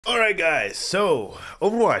Alright guys, so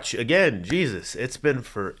Overwatch, again, Jesus, it's been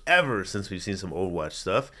forever since we've seen some Overwatch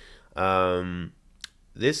stuff.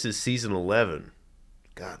 This is season 11.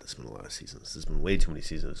 God, there's been a lot of seasons. There's been way too many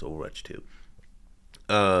seasons of Overwatch 2.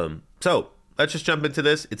 So, let's just jump into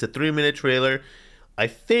this. It's a 3-minute trailer. I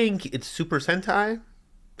think it's Super Sentai,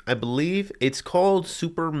 I believe. It's called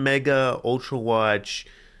Super Mega Ultrawatch.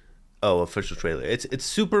 Oh, official trailer. It's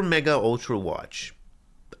Super Mega Ultrawatch.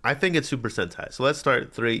 I think it's Super Sentai. So let's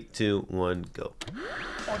start. 3, 2, 1, go.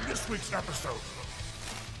 On this week's episode,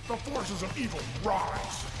 the forces of evil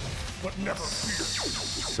rise, but never fear.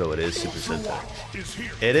 So it is Super Sentai. Ultrawatch is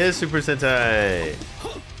here. It is Super Sentai.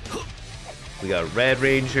 We got Red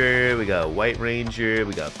Ranger, we got White Ranger,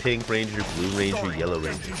 we got Pink Ranger, Blue Ranger, Yellow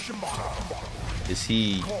Ranger. Is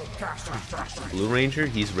he Blue Ranger?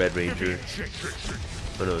 He's Red Ranger.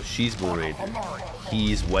 Oh no, she's Blue Ranger.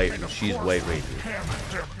 He's White. She's White Ranger.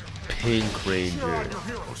 Pink Ranger.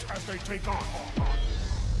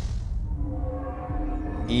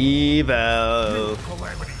 Evo.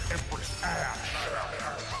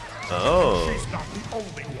 Oh. She's not the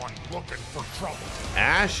only one looking for trouble.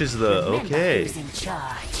 Ash is the okay. Who's in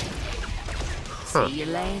charge? Huh. See you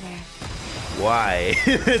later. Why?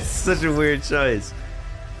 It's such a weird choice.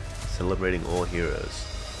 Celebrating all heroes.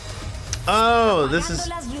 Oh, this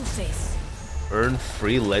is earn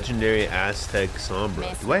free legendary Aztec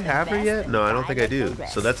Sombra. Do I have her yet? No, I don't think I do.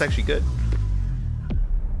 So that's actually good.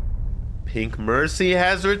 Pink Mercy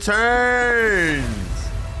has returned.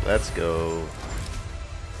 Let's go.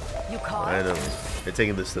 I know. They're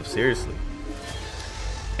taking this stuff seriously.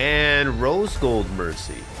 And Rose Gold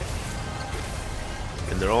Mercy.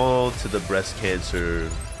 And they're all to the Breast Cancer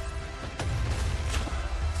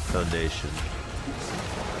Foundation.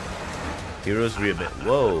 Heroes Reevent.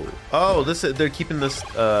 Whoa. Oh, this they're keeping this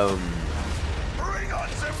April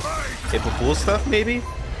Fool's stuff maybe?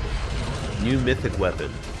 New mythic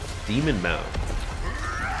weapon. Demon Mount.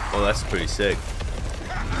 Oh, that's pretty sick.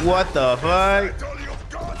 What the fuck?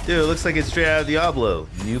 Dude, it looks like it's straight out of Diablo.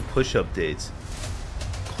 New push updates.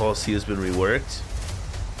 Policy has been reworked.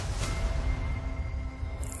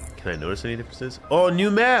 Can I notice any differences? Oh, new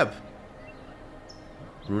map!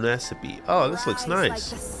 Runasipi. Oh, this looks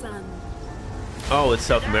nice. Oh, it's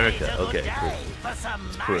South America. Okay, cool.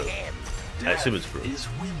 It's Peru. I assume it's Peru. Is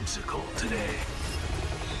whimsical today.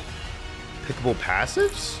 Pickable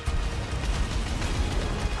passives?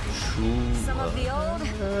 Some of the old,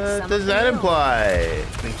 What does that imply?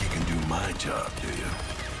 Think you can do my job, do you?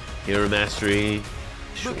 Hero Mastery.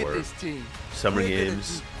 Look at Sure. this team. Summer We're gonna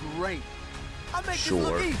Games. do great. I'll make Sure. this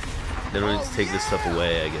look easy. They don't need to take this stuff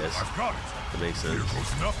away, I guess. I've got it. That makes sense. Here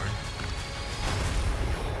goes nothing.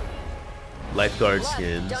 Lifeguard Don't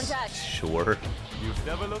skins. touch. Sure. You've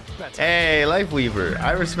never looked better. Hey, Lifeweaver.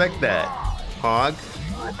 I respect that. Hog.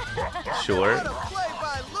 Sure. What a play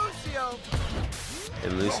by Lucio.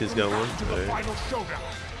 And Lucy's got one. To the Alright. final showdown.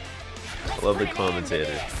 Love the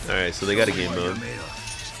commentator. Alright, so they got a game mode.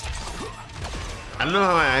 I don't know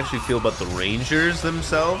how I actually feel about the Rangers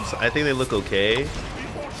themselves. I think they look okay. The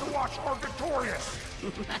Ultrawatch are victorious.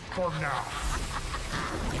 For now.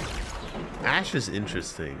 Ash is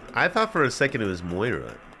interesting. I thought for a second it was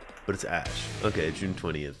Moira, but it's Ash. Okay, June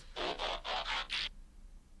 20th.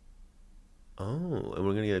 Oh, and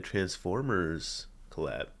we're gonna get a Transformers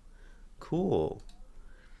collab. Cool.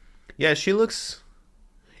 Yeah, she looks...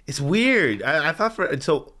 It's weird. I thought for...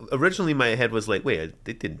 So, originally my head was like, wait,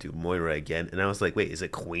 they didn't do Moira again. And I was like, wait, is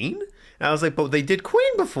it Queen? And I was like, but they did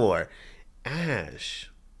Queen before. Ash.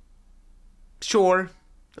 Sure.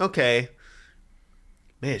 Okay.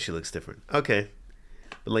 Man, she looks different. Okay.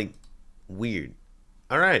 But, like, weird.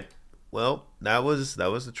 All right. Well, that was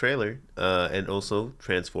the trailer. And also,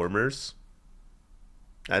 Transformers.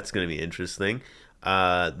 That's going to be interesting.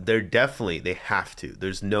 They're definitely, they have to.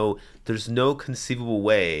 There's no conceivable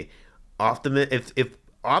way. If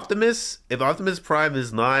Optimus Prime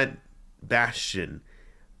is not Bastion,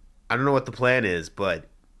 I don't know what the plan is, but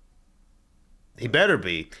he better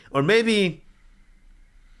be. Or maybe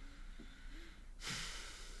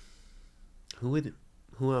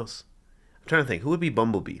who else? I'm trying to think. Who would be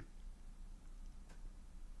Bumblebee?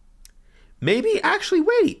 Maybe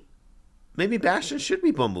wait. Maybe Bastion should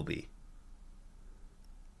be Bumblebee.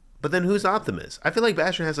 But then who's Optimus? I feel like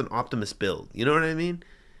Bastion has an Optimus build. You know what I mean?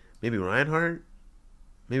 Maybe Reinhardt?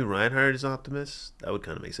 Maybe Reinhardt is Optimus? That would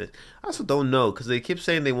kind of make sense. I also don't know, because they keep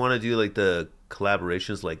saying they want to do like the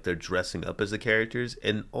collaborations, like they're dressing up as the characters.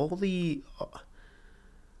 And all the...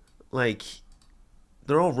 like...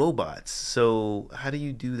 they're all robots. So how do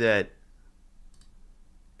you do that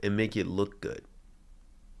and make it look good?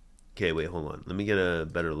 Okay, wait, hold on. Let me get a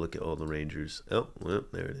better look at all the Rangers. Oh, well,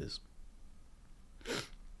 there it is.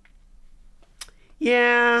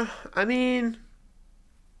 Yeah, I mean,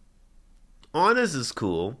 Anna's is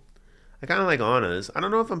cool. I kind of like Anna's. I don't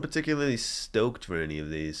know if I'm particularly stoked for any of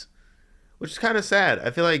these, which is kind of sad. I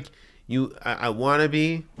feel like I want to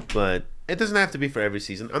be, but it doesn't have to be for every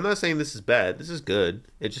season. I'm not saying this is bad. This is good.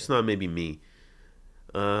 It's just not maybe me.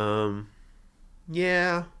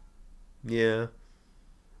 Yeah.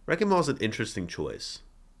 Wrecking Ball's an interesting choice.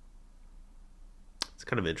 It's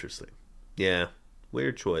kind of interesting. Yeah,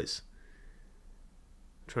 weird choice.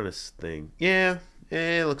 I'm trying to think. Yeah,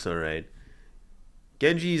 it looks alright.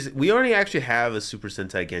 Genji's, we already actually have a Super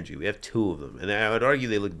Sentai Genji. We have 2 of them, and I would argue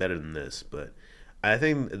they look better than this, but I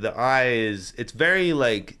think the eye is, it's very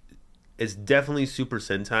like, it's definitely Super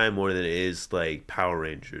Sentai more than it is like Power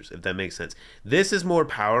Rangers, if that makes sense. This is more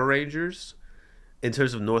Power Rangers in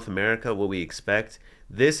terms of North America, what we expect.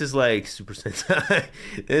 This is like Super Sentai.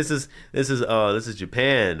 this is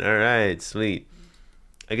Japan. All right, sweet.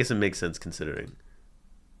 I guess it makes sense considering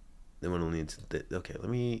they went only into okay, let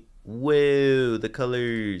me, whoa, the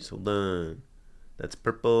colors, hold on. That's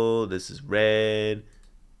purple, this is red,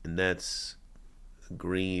 and that's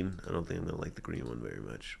green. I don't think I'm gonna like the green one very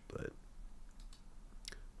much, but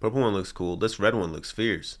purple one looks cool. This red one looks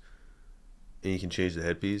fierce. And you can change the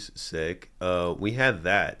headpiece. Sick. We had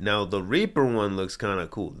that. Now the Reaper one looks kind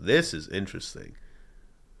of cool. This is interesting.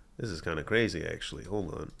 This is kind of crazy, actually.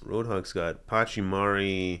 Hold on. Roadhog's got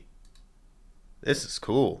Pachimari. This is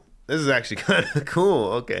cool. This is actually kind of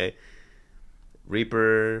cool. Okay.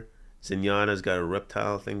 Reaper. Zenyatta's got a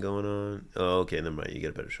reptile thing going on. Oh, okay. Never mind. You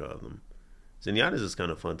get a better shot of them. Zenyatta's is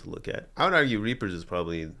kind of fun to look at. I would argue Reaper's is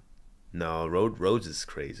probably... No, Rhodes is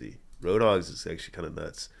crazy. Roadhog's is actually kind of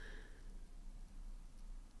nuts.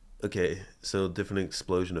 Okay, so different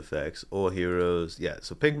explosion effects, all heroes. Yeah,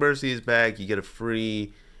 so Pink Mercy is back. You get a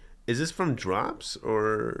free... Is this from drops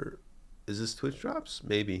or is this Twitch drops?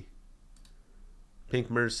 Maybe.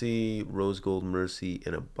 Pink Mercy, Rose Gold Mercy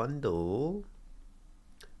in a bundle.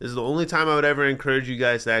 This is the only time I would ever encourage you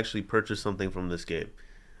guys to actually purchase something from this game.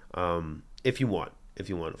 If you want,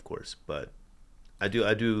 of course. But I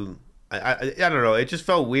don't know. It just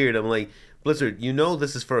felt weird. I'm like, Blizzard, you know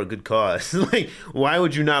this is for a good cause. Like, why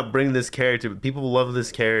would you not bring this character? People love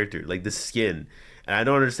this character, like the skin. And I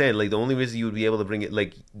don't understand. Like, the only reason you would be able to bring it,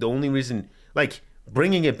 like, the only reason, like,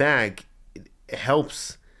 bringing it back, it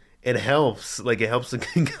helps. It helps. Like, it helps the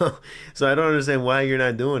go. So I don't understand why you're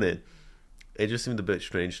not doing it. It just seemed a bit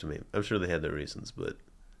strange to me. I'm sure they had their reasons, but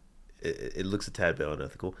it looks a tad bit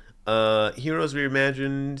unethical. Heroes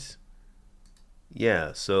Reimagined.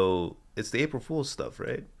 Yeah, so it's the April Fool's stuff,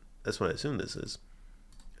 right? That's what I assume this is.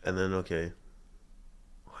 And then, okay.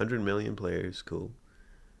 100 million players. Cool.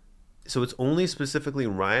 So it's only specifically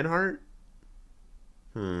Reinhardt?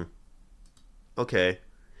 Okay.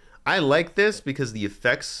 I like this because the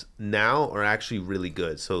effects now are actually really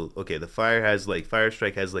good. So, okay, the fire has, like, Fire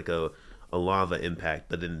Strike has, like, a lava impact.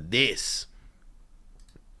 But then this,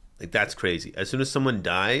 like, that's crazy. As soon as someone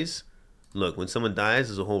dies, look, when someone dies,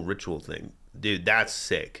 there's a whole ritual thing. Dude, that's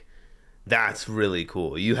sick. That's really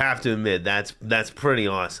cool. You have to admit that's pretty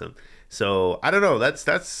awesome. So I don't know.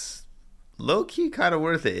 That's low key kind of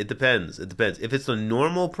worth it. It depends. If it's a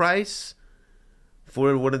normal price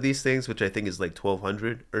for one of these things, which I think is like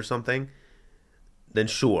 1,200 or something, then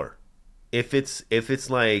sure. If it's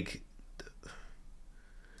like,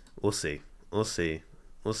 we'll see on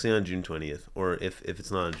June 20th, or if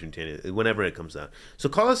it's not on June 20th, whenever it comes out. So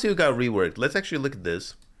Coliseum got reworked. Let's actually look at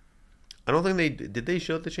this. I don't think did they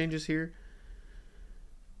show the changes here?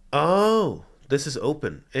 Oh, this is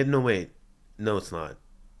open. No, wait. No, it's not.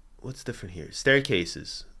 What's different here?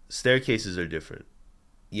 Staircases. Staircases are different.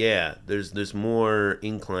 Yeah, there's more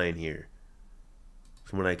incline here,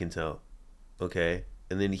 from what I can tell. Okay,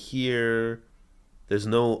 and then here, there's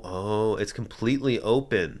no. Oh, it's completely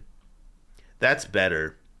open. That's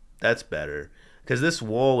better. That's better. Because this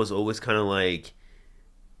wall was always kind of like.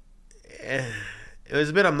 It was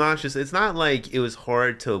a bit obnoxious. It's not like it was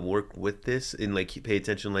hard to work with this and like pay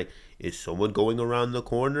attention. Like, is someone going around the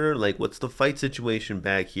corner? Like, what's the fight situation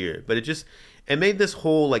back here? But it made this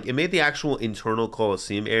whole, like, it made the actual internal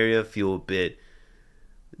Coliseum area feel a bit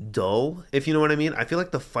dull, if you know what I mean. I feel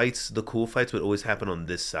like the cool fights would always happen on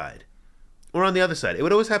this side. Or on the other side. It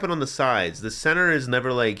would always happen on the sides. The center is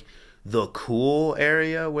never like the cool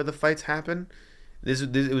area where the fights happen.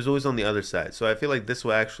 It was always on the other side. So I feel like this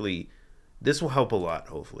will help a lot,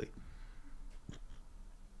 hopefully.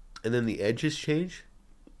 And then the edges change.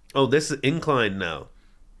 Oh, this is inclined now.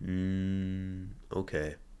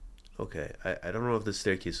 Okay. I don't know if the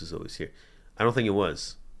staircase was always here. I don't think it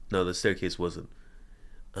was. No, the staircase wasn't.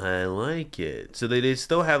 I like it. So they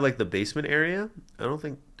still have like the basement area? I don't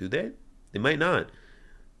think, do they? They might not.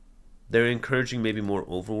 They're encouraging maybe more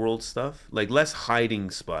overworld stuff, like less hiding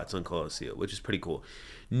spots on Colosseum, which is pretty cool.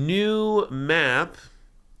 New map.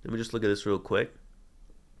 Let me just look at this real quick.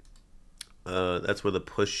 That's where the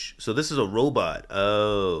push. So this is a robot.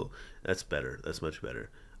 Oh, that's better. That's much better.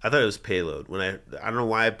 I thought it was payload. When I don't know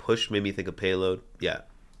why push made me think of payload. Yeah.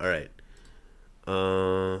 All right.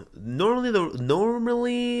 Normally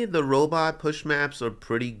the robot push maps are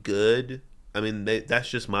pretty good. I mean, that's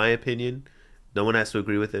just my opinion. No one has to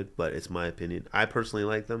agree with it, but it's my opinion. I personally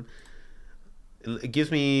like them. It gives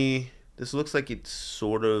me, this looks like it's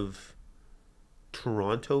sort of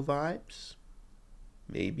Toronto vibes.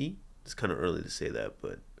 Maybe. It's kind of early to say that,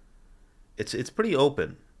 but it's pretty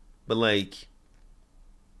open. But like,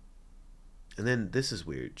 and then this is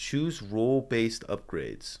weird. Choose role-based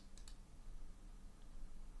upgrades.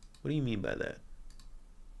 What do you mean by that?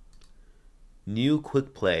 New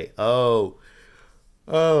quick play. Oh,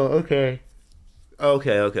 okay.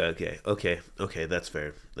 Okay, that's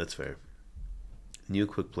fair. That's fair. New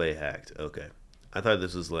quick play hacked. Okay. I thought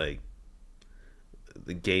this was like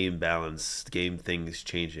the game balance, game things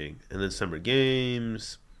changing. And then summer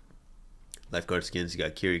games. Lifeguard skins, you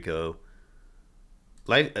got Kiriko.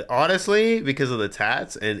 Like, honestly, because of the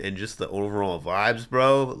tats and just the overall vibes,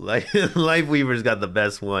 bro, like Lifeweaver's got the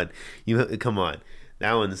best one. Come on.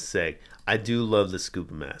 That one's sick. I do love the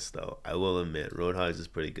scuba mask, though. I will admit, Roadhog's is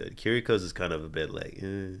pretty good. Kiriko's is kind of a bit like,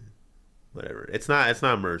 whatever. It's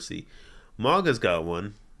not Mercy. Maga's got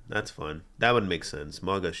one. That's fun. That would make sense.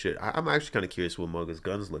 Maga should. I'm actually kind of curious what Maga's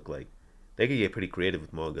guns look like. They could get pretty creative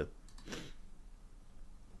with Maga.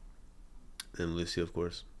 And Lucio, of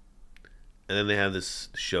course. And then they have this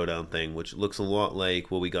showdown thing, which looks a lot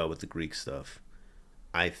like what we got with the Greek stuff.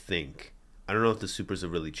 I think. I don't know if the supers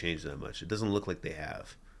have really changed that much. It doesn't look like they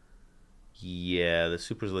have. Yeah, the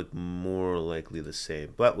supers look more likely the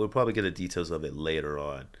same. But we'll probably get the details of it later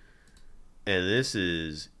on. And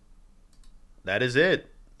that is it.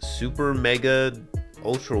 Super Mega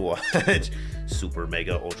Ultrawatch. Super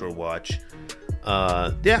Mega Ultrawatch.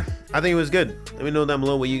 Yeah, I think it was good. Let me know down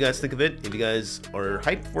below what you guys think of it. If you guys are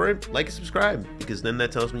hyped for it, like and subscribe, because then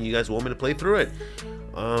that tells me you guys want me to play through it.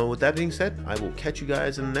 With that being said, I will catch you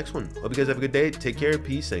guys in the next one. Hope you guys have a good day. Take care,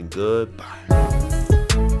 peace, and goodbye.